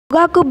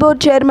పొగాకు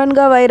బోర్డు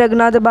చైర్మన్గా why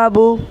Raghunath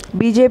Babu.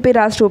 BJP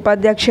రాష్ట్ర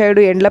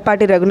ఉపాధ్యక్షుడు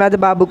యడ్లపాటి రఘునాథ్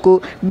బాబుకు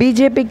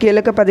బీజేపీ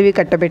కీలక పదవి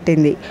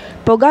కట్టబెట్టింది.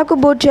 పొగాకు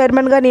బోర్డు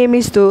చైర్మన్గా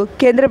నియమిస్తూ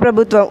కేంద్ర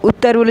ప్రభుత్వం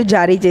ఉత్తర్వులు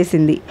జారీ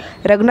చేసింది.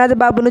 రఘునాథ్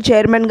బాబును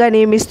చైర్మన్గా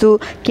నియమిస్తూ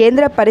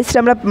కేంద్ర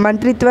పరిశ్రమల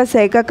మంత్రిత్వ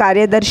శాఖ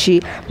కార్యదర్శి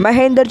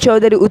మహేందర్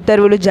చౌదరి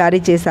ఉత్తర్వులు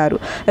జారీ చేశారు.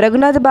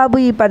 రఘునాథ్ బాబు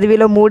ఈ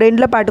పదవిలో 3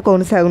 ఏళ్ల పాటు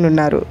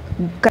కొనసాగనున్నారు.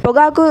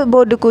 పొగాకు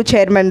బోర్డుకు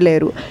చైర్మన్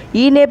లేరు.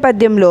 ఈ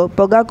నేపథ్యంలో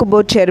పొగాకు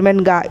బోర్డు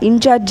చైర్మన్గా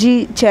ఇన్ఛార్జి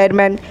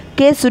చైర్మన్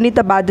కె. సునీత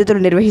బాధ్యతలు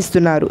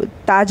నిర్వహిస్తున్నారు.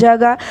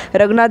 తాజాగా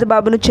రఘునాథ్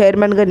బాబును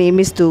చైర్మన్గా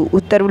నియమిస్తూ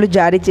ఉత్తర్వులు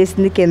జారీ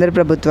చేసింది కేంద్ర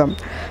ప్రభుత్వం.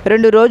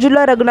 2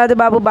 రోజుల్లో రఘునాథ్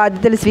బాబు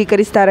బాధ్యతలు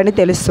స్వీకరిస్తారని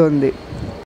తెలుస్తోంది.